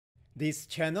This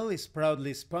channel is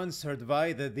proudly sponsored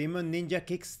by the Demon Ninja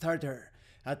Kickstarter,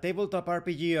 a tabletop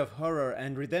RPG of horror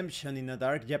and redemption in a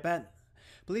dark Japan.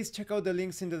 Please check out the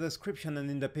links in the description and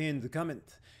in the pinned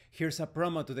comment. Here's a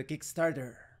promo to the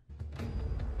Kickstarter.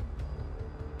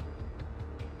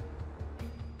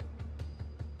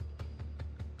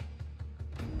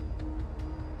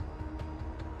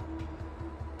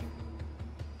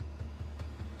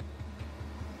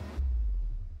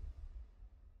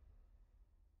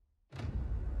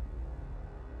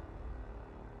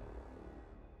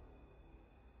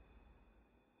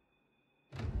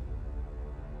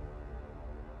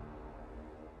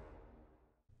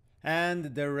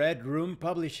 And the Red Room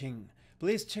Publishing.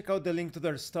 Please check out the link to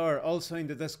their store also in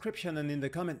the description and in the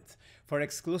comment for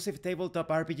exclusive tabletop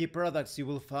RPG products you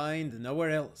will find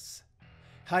nowhere else.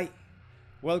 Hi,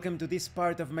 welcome to this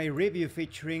part of my review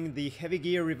featuring the Heavy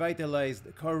Gear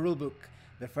Revitalized core rulebook,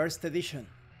 the first edition.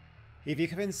 If you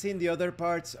haven't seen the other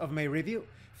parts of my review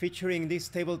featuring this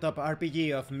tabletop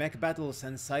RPG of mech battles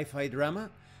and sci-fi drama,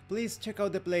 please check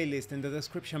out the playlist in the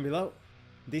description below.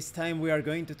 This time we are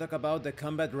going to talk about the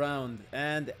combat round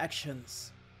and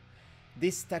actions.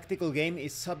 This tactical game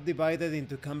is subdivided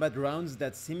into combat rounds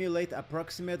that simulate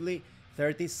approximately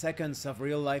 30 seconds of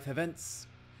real-life events.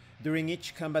 During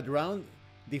each combat round,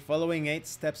 the following 8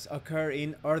 steps occur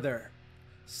in order.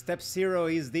 Step 0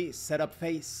 is the setup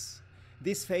phase.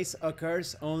 This phase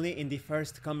occurs only in the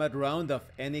first combat round of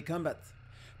any combat.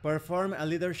 Perform a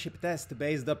leadership test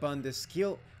based upon the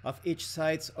skill of each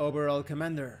side's overall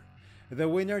commander. The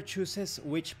winner chooses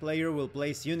which player will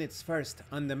place units first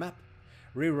on the map.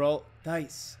 Reroll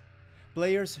dice.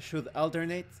 Players should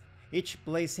alternate, each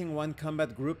placing one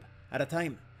combat group at a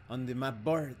time on the map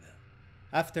board.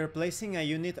 After placing a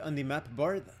unit on the map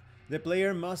board, the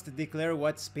player must declare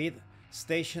what speed,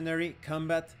 stationary,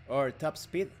 combat, or top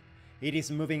speed it is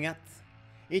moving at.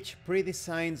 Each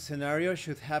pre-designed scenario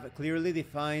should have clearly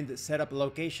defined setup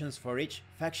locations for each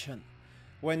faction.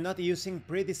 When not using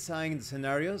pre-designed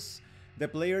scenarios, the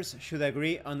players should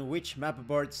agree on which map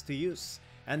boards to use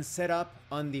and set up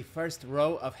on the first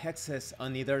row of hexes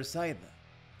on either side.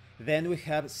 Then we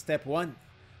have Step 1,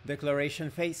 Declaration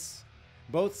Phase.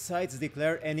 Both sides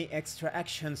declare any extra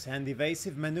actions and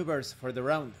evasive maneuvers for the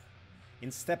round. In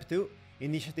Step 2,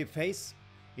 Initiative Phase,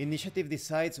 Initiative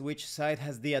decides which side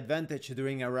has the advantage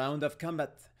during a round of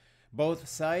combat. Both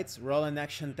sides roll an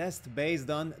action test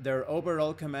based on their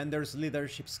overall commander's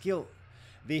leadership skill.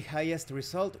 The highest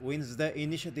result wins the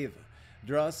initiative.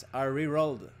 Draws are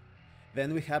re-rolled.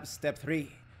 Then we have Step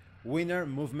 3, Winner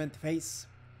Movement Phase.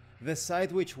 The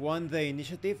side which won the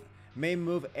initiative may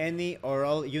move any or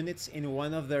all units in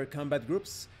one of their combat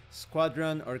groups,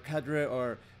 squadron or cadre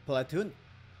or platoon.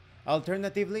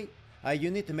 Alternatively, a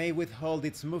unit may withhold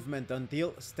its movement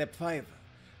until Step 5.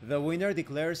 The winner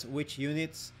declares which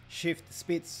units shift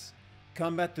speeds,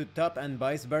 combat to top and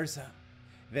vice versa.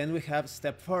 Then we have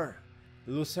Step 4,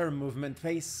 Loser Movement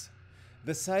Phase.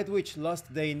 The side which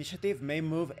lost the initiative may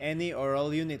move any or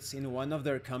all units in one of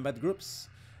their combat groups.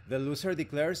 The loser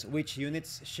declares which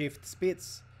units shift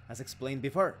speeds, as explained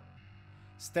before.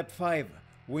 Step 5,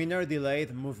 Winner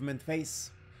Delayed Movement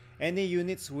Phase. Any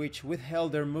units which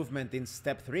withheld their movement in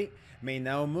Step 3 may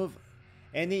now move.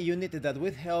 Any unit that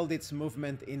withheld its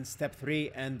movement in Step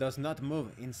 3 and does not move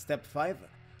in Step 5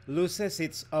 loses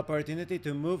its opportunity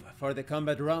to move for the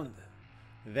combat round.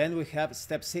 Then we have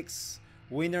Step 6,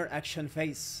 Winner Action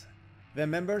Phase. The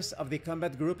members of the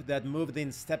combat group that moved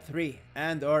in Step 3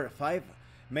 and or 5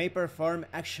 may perform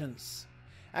actions.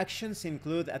 Actions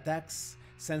include attacks,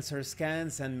 sensor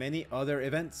scans, and many other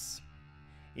events.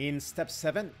 In Step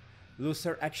 7,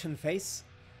 Loser Action Phase,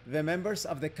 the members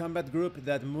of the combat group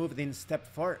that moved in Step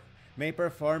 4 may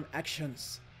perform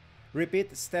actions.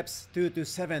 Repeat Steps 2 to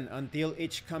 7 until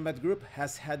each combat group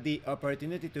has had the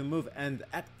opportunity to move and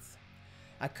act.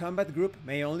 A combat group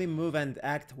may only move and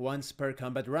act once per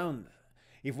combat round.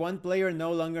 If one player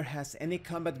no longer has any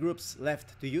combat groups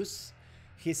left to use,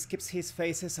 he skips his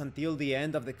phases until the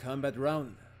end of the combat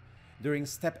round. During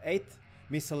Step 8,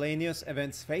 Miscellaneous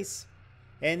Events Phase,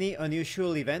 any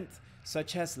unusual event,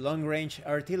 such as long-range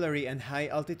artillery and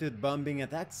high-altitude bombing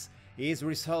attacks, is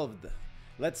resolved.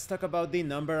 Let's talk about the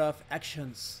number of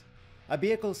actions. A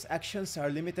vehicle's actions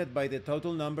are limited by the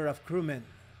total number of crewmen.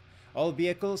 All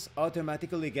vehicles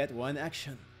automatically get one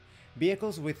action.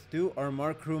 Vehicles with 2 or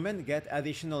more crewmen get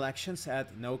additional actions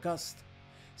at no cost.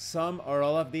 Some or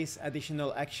all of these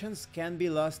additional actions can be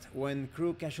lost when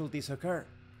crew casualties occur.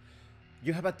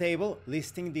 You have a table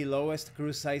listing the lowest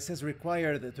crew sizes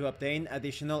required to obtain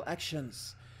additional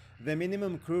actions. The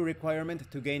minimum crew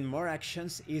requirement to gain more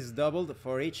actions is doubled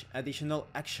for each additional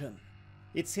action.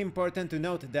 It's important to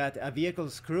note that a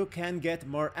vehicle's crew can get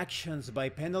more actions by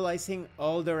penalizing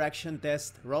all their action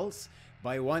test rolls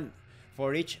by 1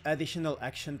 for each additional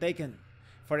action taken.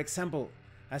 For example,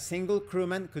 a single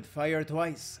crewman could fire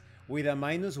twice with a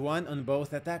 -1 on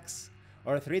both attacks,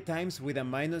 or 3 times with a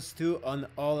 -2 on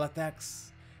all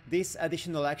attacks. These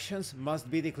additional actions must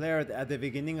be declared at the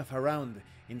beginning of a round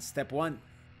in step 1.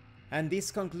 And this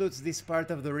concludes this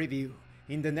part of the review.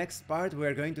 In the next part we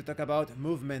are going to talk about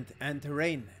movement and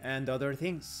terrain and other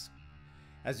things.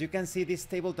 As you can see, this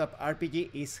tabletop RPG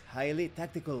is highly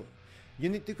tactical. You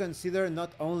need to consider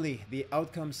not only the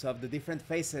outcomes of the different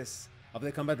phases of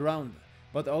the combat round,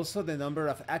 but also the number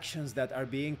of actions that are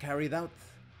being carried out.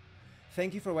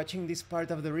 Thank you for watching this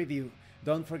part of the review.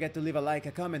 Don't forget to leave a like,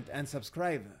 a comment and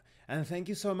subscribe. And thank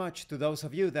you so much to those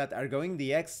of you that are going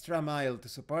the extra mile to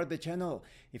support the channel.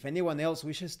 If anyone else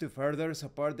wishes to further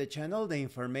support the channel, the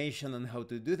information on how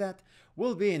to do that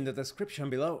will be in the description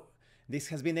below. This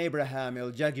has been Abraham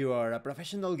El Jaguar, a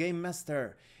professional game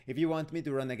master. If you want me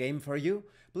to run a game for you,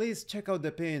 please check out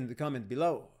the pinned comment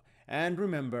below. And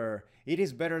remember, it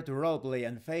is better to roleplay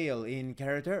and fail in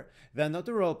character than not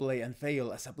to roleplay and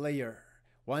fail as a player.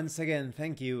 Once again,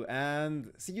 thank you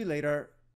and see you later.